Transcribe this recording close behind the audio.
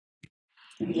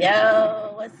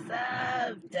Yo, what's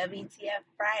up? WTF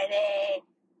Friday.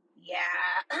 Yeah,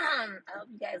 I hope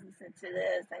you guys listen to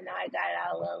this. I know I got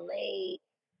out a little late.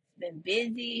 It's been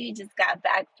busy. Just got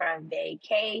back from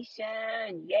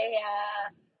vacation.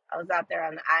 Yeah. I was out there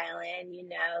on the island,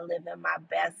 living my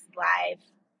best life.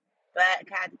 But I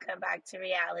had to come back to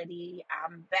reality.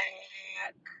 I'm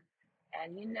back.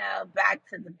 And back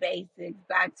to the basics,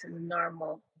 back to the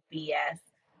normal BS.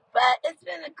 But it's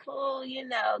been a cool,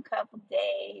 couple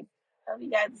days. Hope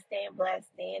you guys are staying blessed,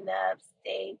 staying up,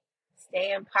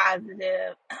 staying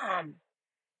positive.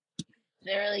 It's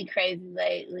been really crazy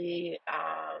lately.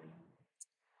 I'll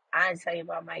tell you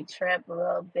about my trip a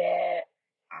little bit.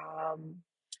 Um,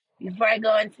 Before I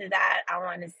go into that, I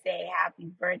want to say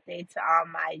happy birthday to all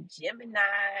my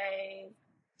Geminis.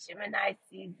 Gemini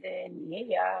season,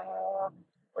 yeah.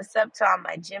 What's up to all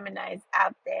my Geminis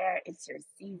out there? It's your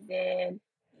season.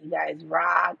 You guys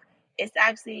rock. It's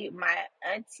actually my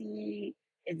auntie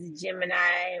is a Gemini.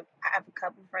 I have a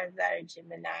couple friends that are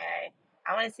Gemini.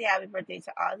 I want to say happy birthday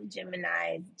to all the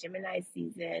Geminis. Gemini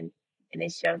season, and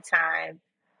it's showtime.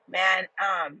 Man,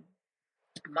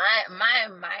 the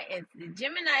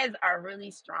Geminis are really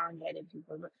strong-headed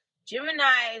people.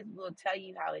 Geminis will tell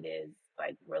you how it is,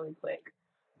 like really quick.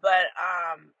 But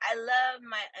I love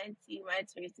my auntie, my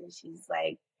Teresa. She's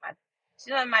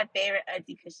one of my favorite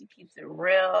auntie because she keeps it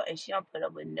real and she don't put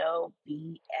up with no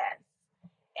BS.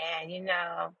 And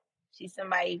she's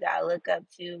somebody you gotta look up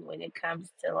to when it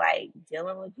comes to like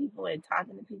dealing with people and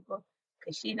talking to people,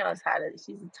 because she knows how to.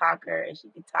 She's a talker and she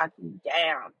can talk you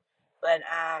down. But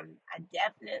I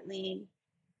definitely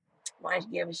want to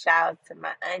give a shout out to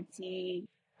my auntie,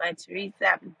 my Teresa.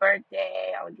 Happy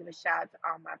birthday! I want to give a shout out to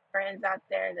all my friends out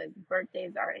there. Those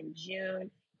birthdays are in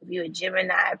June. If you're a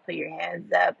Gemini, put your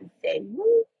hands up and say,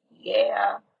 "Woo,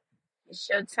 yeah!" It's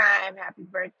showtime. Happy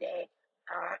birthday!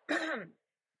 Uh,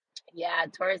 Yeah,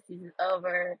 Taurus season's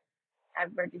over.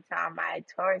 Happy birthday to all my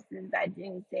Tauruses. I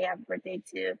didn't say happy birthday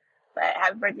to, but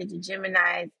happy birthday to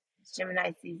Gemini. It's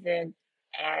Gemini season,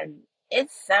 and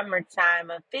it's summertime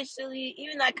officially.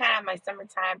 Even though I kind of have my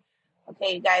summertime.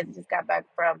 Okay, you guys just got back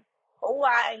from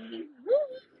Hawaii.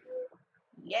 Woo!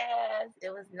 Yes, it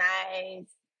was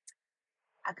nice.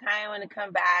 I kind of want to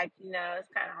come back. It's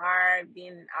kind of hard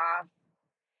being off.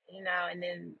 And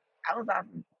then I was off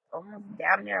almost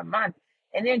damn near a month,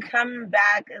 and then coming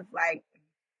back is like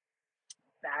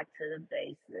back to the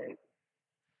basics.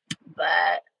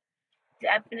 But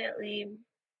definitely,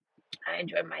 I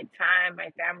enjoyed my time,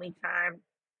 my family time.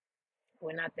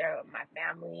 Went out there with my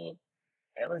family.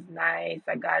 It was nice.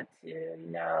 I got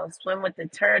to, swim with the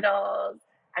turtles.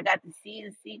 I got to see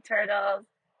the sea turtles.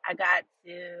 I got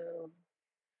to,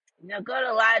 go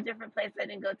to a lot of different places I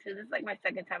didn't go to. This is like my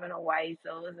second time in Hawaii,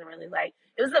 so it wasn't really like,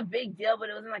 it was a big deal, but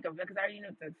it wasn't like because I already knew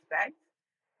what to expect.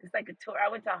 It's like a tour. I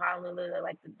went to Honolulu,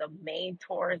 like the main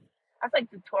tourist. That's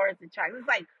like the tourist attraction. It's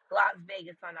like Las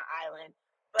Vegas on the island,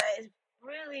 but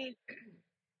really,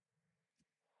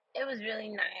 it was really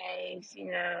nice.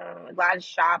 A lot of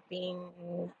shopping.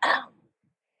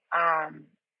 um,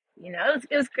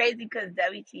 it was crazy because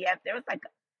WTF. There was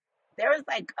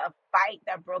like a fight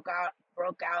that broke out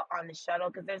on the shuttle,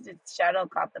 because there's this shuttle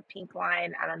called the Pink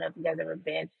Line. I don't know if you guys ever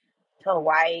been to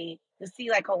Hawaii. To see,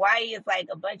 like, Hawaii is like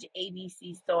a bunch of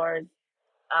ABC stores.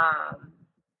 Um,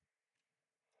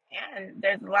 and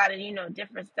there's a lot of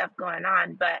different stuff going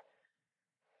on. But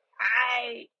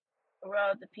I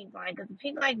rode the Pink Line because the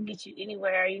Pink Line can get you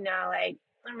anywhere. Like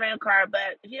a rental car.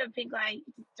 But if you have a Pink Line, you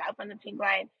can just jump on the Pink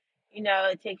Line.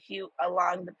 It takes you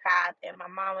along the path. And my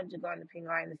mom wanted to go on the Pink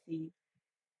Line to see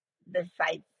the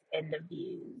sights and the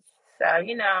views. So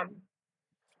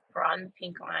we're on the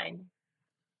Pink Line.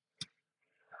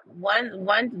 Once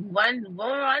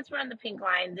we're on the Pink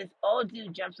Line, this old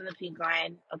dude jumps on the Pink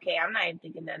Line. Okay, I'm not even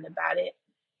thinking nothing about it.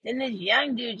 Then this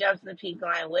young dude jumps on the Pink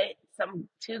Line with some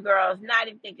two girls, not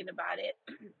even thinking about it.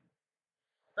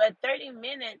 But 30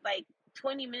 minutes, like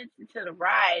 20 minutes into the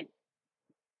ride,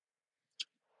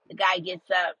 the guy gets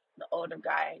up, the older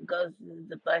guy, goes to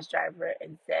the bus driver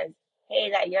and says,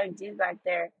 "Hey, that young dude back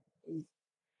there is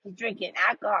he's drinking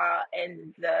alcohol."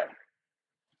 And the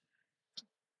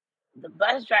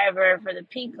bus driver for the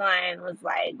Pink Line was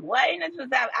like, "What? You're not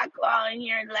supposed to have alcohol in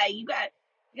here. Like, you gotta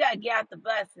get out the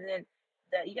bus." And then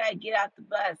you gotta get out the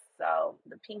bus. So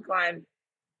the Pink Line,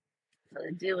 so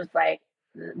the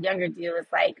younger dude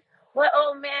was like, "What,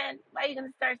 old man? Why are you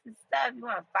gonna start some stuff? You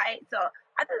want to fight?" So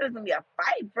I thought there was gonna be a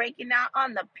fight breaking out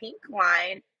on the Pink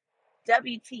Line.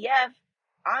 WTF,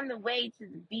 on the way to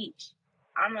the beach.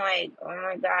 I'm like, oh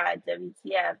my God,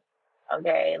 WTF.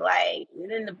 Okay, like,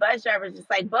 and then the bus driver's just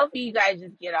like, both of you guys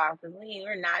just get off because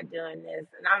we're not doing this.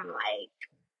 And I'm like,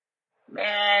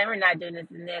 man, we're not doing this.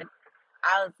 And then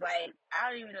I was like, I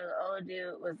don't even know, the old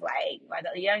dude was like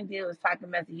the young dude was talking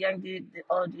about the young dude, the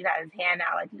old dude had his hand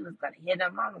out like he was going to hit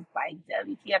him. I was like,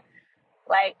 WTF?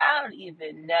 Like, I don't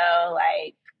even know.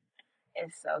 Like,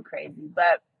 it's so crazy.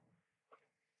 But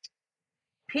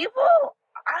people,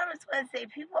 I just want to say,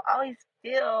 people always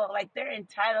feel like they're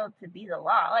entitled to be the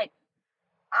law. Like,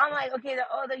 I'm like, okay,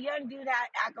 the young dude had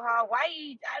alcohol. Why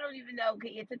I don't even know. Okay,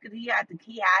 he had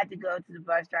to go to the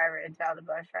bus driver and tell the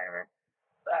bus driver.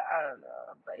 But I don't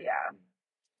know. But yeah,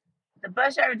 the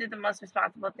bus driver did the most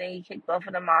responsible thing. He kicked both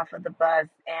of them off of the bus,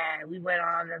 and we went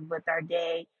on with our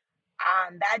day.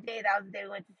 That day, that was the day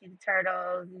we went to see the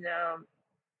turtles. You know,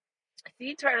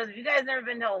 sea turtles. If you guys never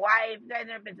been to Hawaii, if you guys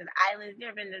never been to the islands, you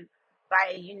never been to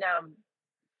by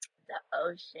the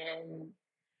ocean.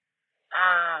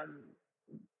 Um,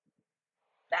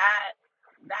 that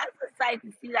that's a sight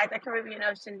to see. Like the Caribbean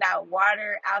Ocean, that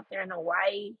water out there in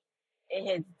Hawaii, it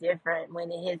hits different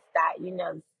when it hits that.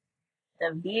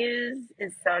 The views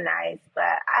is so nice.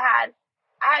 But I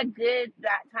had good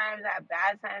times, I had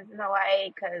bad times in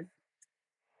Hawaii because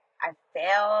I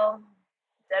fell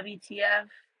WTF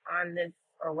on this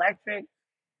electric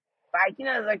bike. You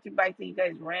know, the electric bike that you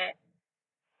guys rent.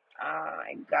 Oh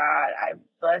my God, I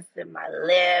busted my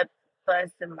lip,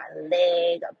 busted my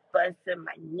leg, I busted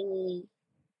my knee,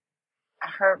 I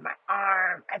hurt my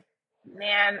arm. I'm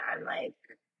like,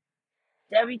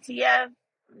 WTF?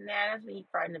 Man, that's when you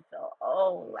starting to feel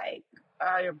old. Like,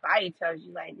 your body tells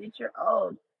you, like, bitch, you're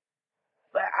old.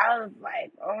 But I was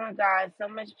like, oh my God, so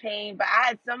much pain. But I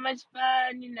had so much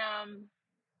fun,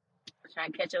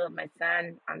 trying to catch up with my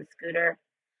son on the scooter.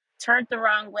 Turned the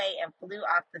wrong way and flew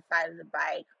off the side of the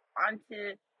bike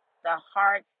onto the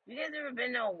hard. You guys ever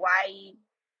been to Hawaii?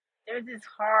 There's this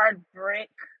hard brick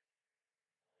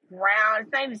ground.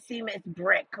 It's not even cement, it's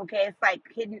brick. Okay, it's like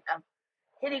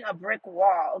hitting a brick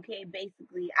wall. Okay,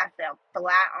 basically, I fell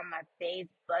flat on my face,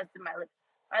 busted my lip.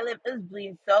 My lip was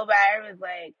bleeding so bad. It was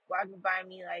like walking by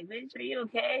me, like, "Bitch, are you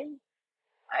okay?"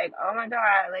 Like, "Oh my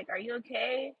God, like, are you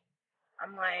okay?"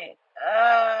 I'm like,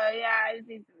 yeah, I just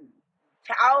need some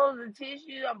towels and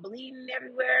tissue. I'm bleeding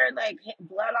everywhere, like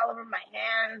blood all over my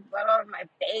hands, blood all over my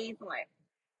face. I'm like,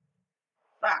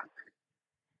 fuck.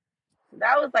 So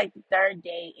that was like the third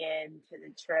day into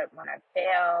the trip when I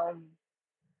fell.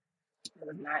 It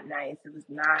was not nice. It was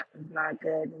not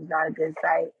good. It was not a good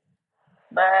sight.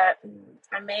 But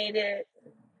I made it.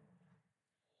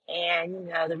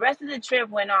 And the rest of the trip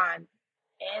went on.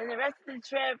 And the rest of the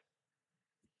trip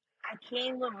I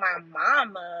came with my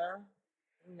mama.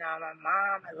 My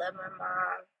mom, I love my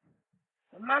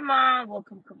mom. My mom will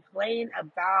complain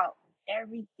about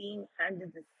everything under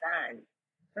the sun.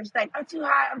 But she's like, I'm too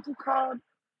hot, I'm too cold.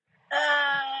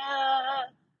 Uh,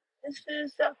 this food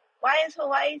is why is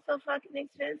Hawaii so fucking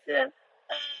expensive?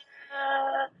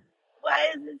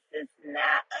 Why is this and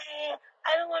that?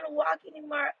 I don't want to walk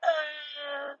anymore.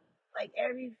 Like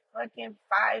every fucking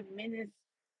 5 minutes,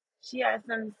 she has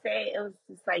something to say. It was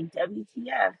just like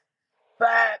WTF.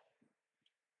 But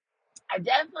I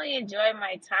definitely enjoy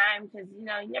my time because, you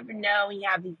never know when you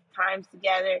have these times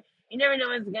together. You never know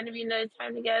when it's going to be another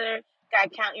time together. Got to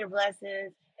count your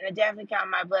blessings. And I definitely count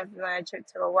my blessings on a trip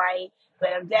to Hawaii.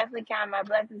 But I'm definitely counting my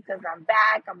blessings because I'm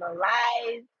back. I'm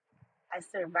alive. I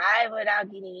survived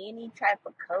without getting any type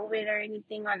of COVID or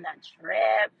anything on that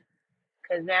trip.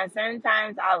 Because, man, certain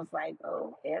times I was like,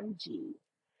 OMG,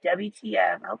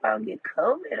 WTF. I hope I don't get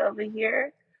COVID over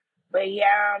here. But,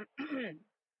 yeah,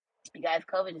 you guys,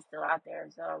 COVID is still out there,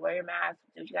 so wear your mask.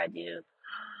 Do what you gotta do.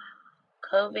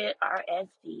 COVID,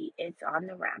 RSV, it's on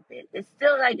the rampant. It's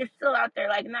still out there.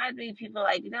 Like, not as many people,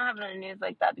 like, you don't have it on the news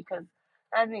like that because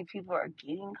not as many people are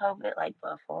getting COVID like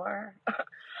before.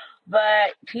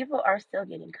 But people are still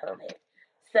getting COVID.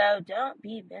 So don't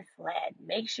be misled.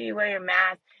 Make sure you wear your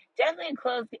mask. Definitely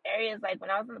enclose the areas. Like when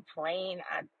I was on the plane,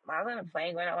 when I was on the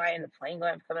plane going away and the plane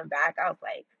coming back, I was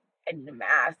like, I need a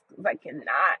mask. I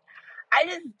cannot. I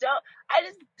just,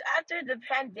 after the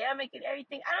pandemic and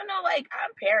everything, I don't know, like,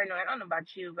 I'm paranoid. I don't know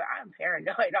about you, but I'm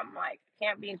paranoid. I'm like, I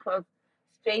can't be in close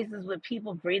spaces with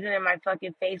people breathing in my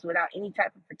fucking face without any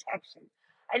type of protection.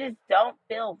 I just don't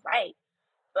feel right.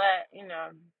 But,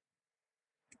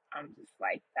 I'm just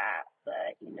like that.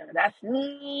 But that's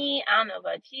me. I don't know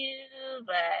about you,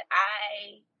 but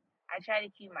I try to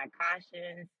keep my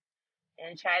cautions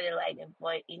and try to like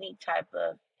avoid any type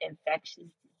of infectious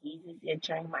diseases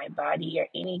entering my body or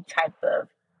any type of,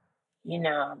 you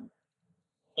know,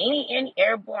 any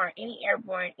airborne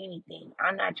anything.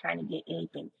 I'm not trying to get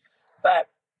anything. But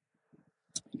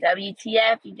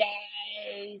WTF, you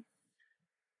guys.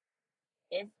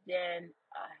 It's been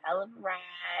a hell of a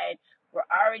ride. We're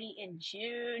already in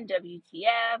June.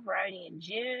 WTF, we're already in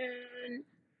June.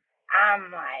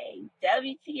 I'm like,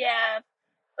 WTF.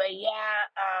 But yeah,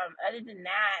 other than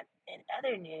that, in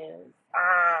other news,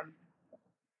 I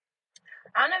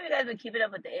don't know if you guys been keeping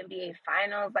up with the NBA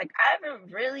finals. Like, I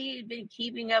haven't really been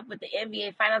keeping up with the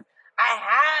NBA finals. I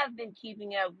have been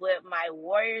keeping up with my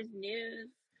Warriors news,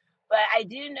 but I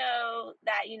do know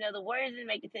that the Warriors didn't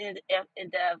make it to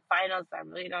the finals. So I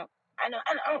really don't. I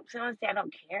don't say I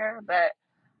don't care, but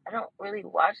I don't really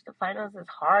watch the finals as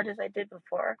hard as I did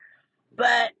before.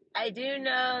 But I do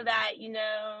know that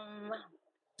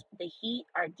the Heat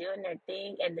are doing their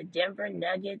thing, and the Denver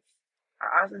Nuggets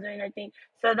are also doing their thing.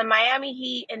 So the Miami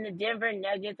Heat and the Denver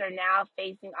Nuggets are now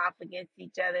facing off against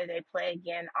each other. They play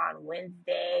again on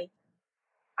Wednesday.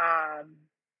 Um,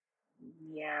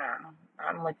 yeah,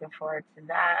 I'm looking forward to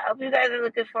that. I hope you guys are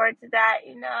looking forward to that.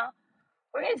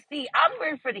 We're gonna see. I'm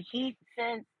rooting for the Heat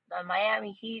since the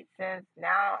Miami Heat, since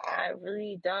now I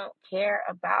really don't care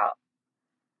about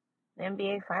the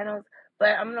NBA Finals,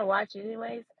 but I'm gonna watch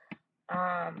anyways.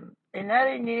 In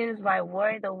other news,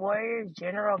 the Warriors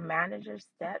general manager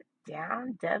stepped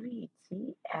down.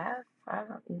 WTF? I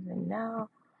don't even know.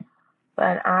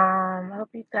 But hope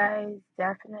you guys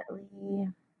have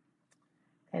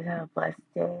a blessed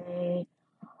day.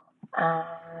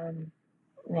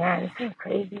 Man, it's been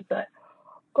crazy, but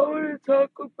I want to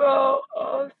talk about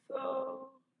also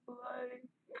like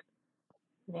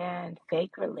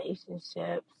fake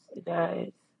relationships, you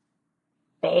guys.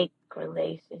 Fake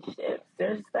relationships.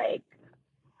 There's like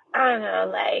I don't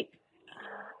know, like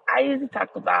I usually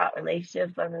talk about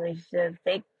relationships, love relationships,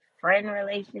 fake friend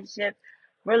relationships,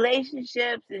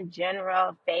 relationships in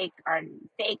general. Fake are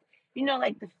fake.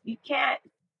 Like you can't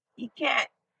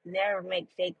never make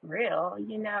fake real.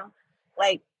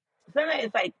 Like sometimes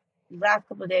it's like the last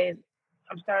couple of days,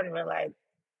 I'm starting to realize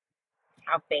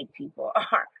how fake people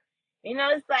are.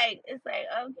 It's like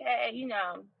okay,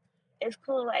 it's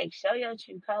cool. Like show your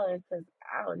true colors because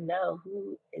I don't know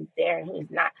who is there and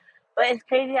who's not. But it's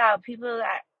crazy how people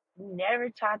that never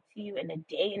talk to you in a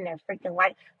day in their freaking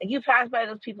life, like you pass by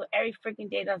those people every freaking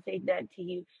day, don't say nothing to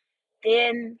you.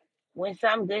 Then when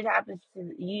something good happens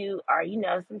to you, or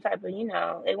some type of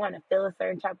they want to feel a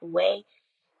certain type of way.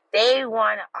 They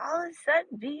want to all of a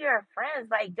sudden be your friends.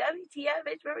 Like, WTF,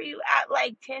 bitch, where were you at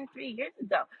like 3 years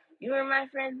ago? You were my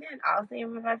friend then. I'll say you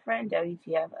were my friend.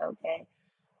 WTF, okay.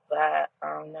 But,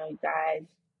 I don't know, you guys.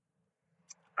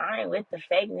 I ain't with the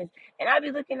fakeness. And I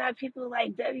be looking at people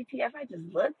like, WTF, I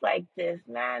just look like this,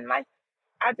 man.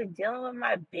 After dealing with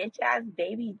my bitch ass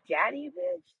baby daddy,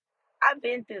 bitch, I've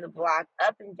been through the block,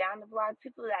 up and down the block.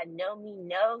 People that know me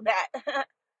know that.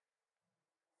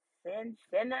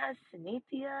 Senna,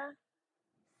 Sanithia,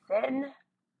 Sen.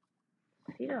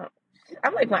 You know,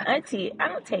 I'm like my auntie. I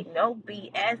don't take no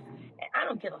BS, and I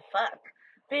don't give a fuck.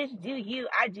 Bitch, do you?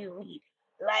 I do me.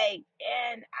 Like,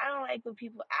 and I don't like when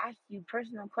people ask you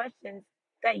personal questions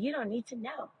that you don't need to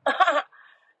know.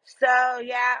 So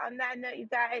yeah, on that note, you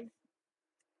guys,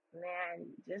 man,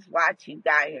 just watch you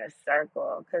got in your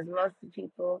circle, because most of the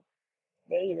people,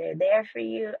 they either there for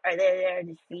you or they're there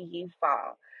to see you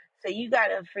fall. So you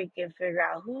gotta freaking figure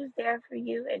out who's there for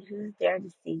you and who's there to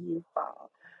see you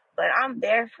fall. But I'm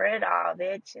there for it all,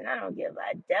 bitch, and I don't give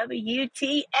a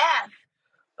WTF.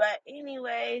 But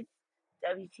anyways,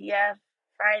 WTF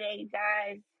Friday,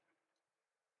 guys.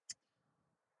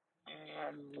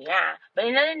 Yeah. But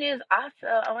in other news, also,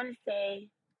 I want to say,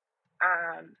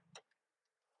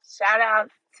 shout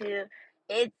outs to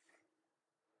it's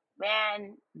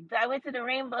man. I went to the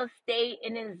Rainbow State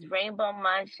and it's Rainbow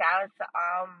Month. Shout out to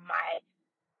all my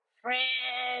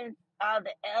friends, all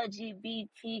the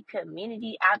LGBT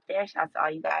community out there. Shout out to all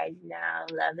you guys now.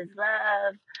 Love is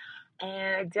love.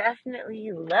 And I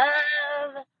definitely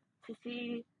love to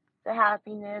see the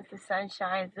happiness, the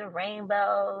sunshines, the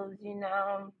rainbows,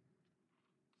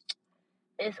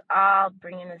 It's all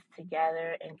bringing us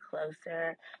together and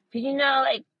closer. Because,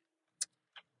 like,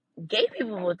 gay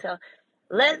people will tell,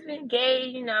 lesbian,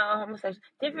 gay, homosexual,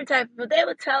 different type of people, they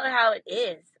will tell it how it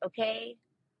is, okay?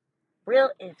 Real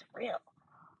is real.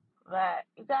 But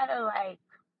you gotta, like,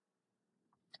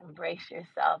 embrace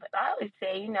yourself. And I always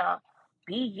say,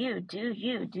 be you, do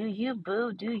you,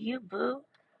 boo, do you, boo.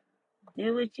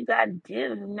 Do what you gotta do,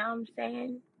 you know what I'm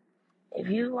saying? If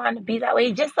you want to be that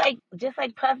way, just like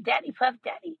Puff Daddy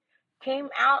came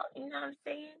out, you know what I'm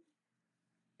saying?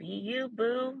 Be you,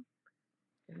 boo.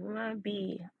 If you want to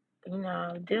be,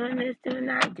 doing this, doing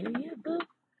that, do you, boo.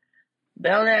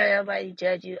 Don't let nobody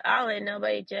judge you. I'll let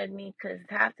nobody judge me, because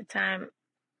half the time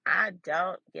I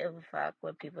don't give a fuck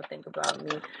what people think about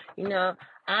me. You know,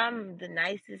 I'm the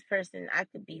nicest person. I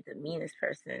could be the meanest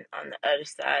person on the other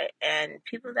side. And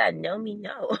people that know me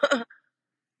know.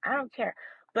 I don't care.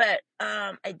 But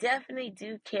I definitely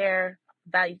do care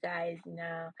about you guys,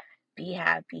 be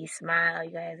happy, smile,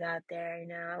 you guys out there,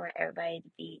 I want everybody to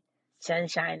be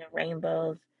sunshine and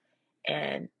rainbows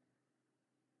and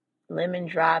lemon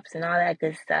drops and all that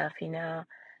good stuff.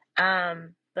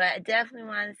 But I definitely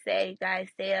want to say, you guys,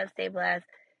 stay up, stay blessed,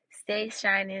 stay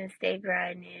shining, stay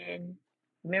grinding.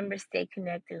 Remember, stay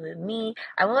connected with me.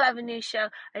 I will have a new show.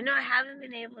 I know I haven't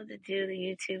been able to do the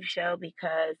YouTube show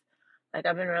because, like,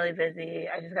 I've been really busy.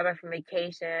 I just got back from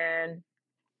vacation.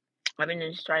 I've been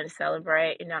just trying to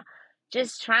celebrate,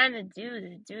 just trying to do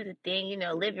the thing,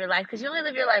 live your life. Because you only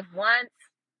live your life once.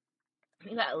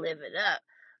 You gotta live it up.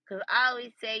 Cause I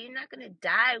always say you're not gonna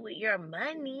die with your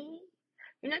money.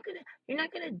 You're not gonna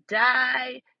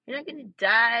die. You're not gonna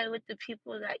die with the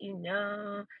people that you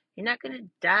know. You're not gonna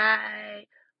die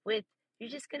with you're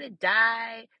just gonna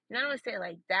die. And I don't wanna say it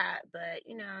like that, but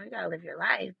you gotta live your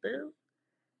life, boo.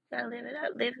 You gotta live it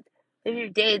up. Live your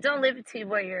days. Don't live it to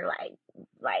where you're like,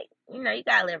 you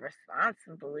gotta live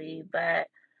responsibly, but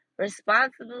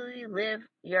responsibly live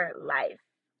your life,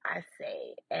 I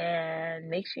say. And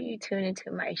make sure you tune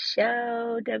into my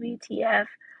show, WTF.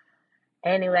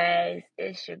 Anyways,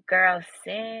 it's your girl,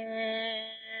 Sin.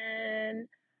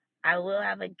 I will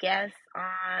have a guest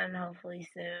on hopefully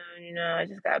soon. I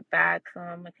just got back, so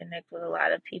I'm gonna connect with a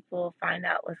lot of people, find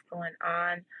out what's going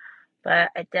on. But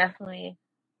I definitely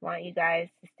want you guys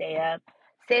to stay up.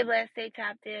 Stay blessed, stay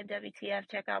tapped in, WTF.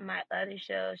 Check out my other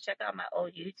shows. Check out my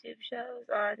old YouTube shows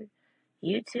on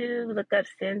YouTube. Look up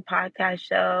Sin Podcast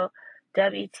Show,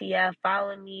 WTF.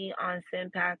 Follow me on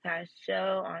Sin Podcast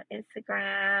Show on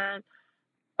Instagram.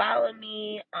 Follow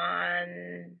me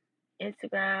on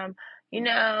Instagram.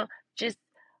 Just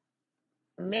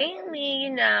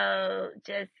mainly,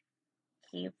 just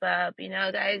keep up,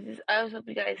 guys. I always hope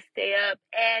you guys stay up.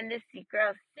 And this is your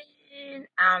girl Sin.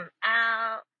 I'm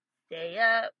out. Stay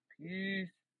up. Peace.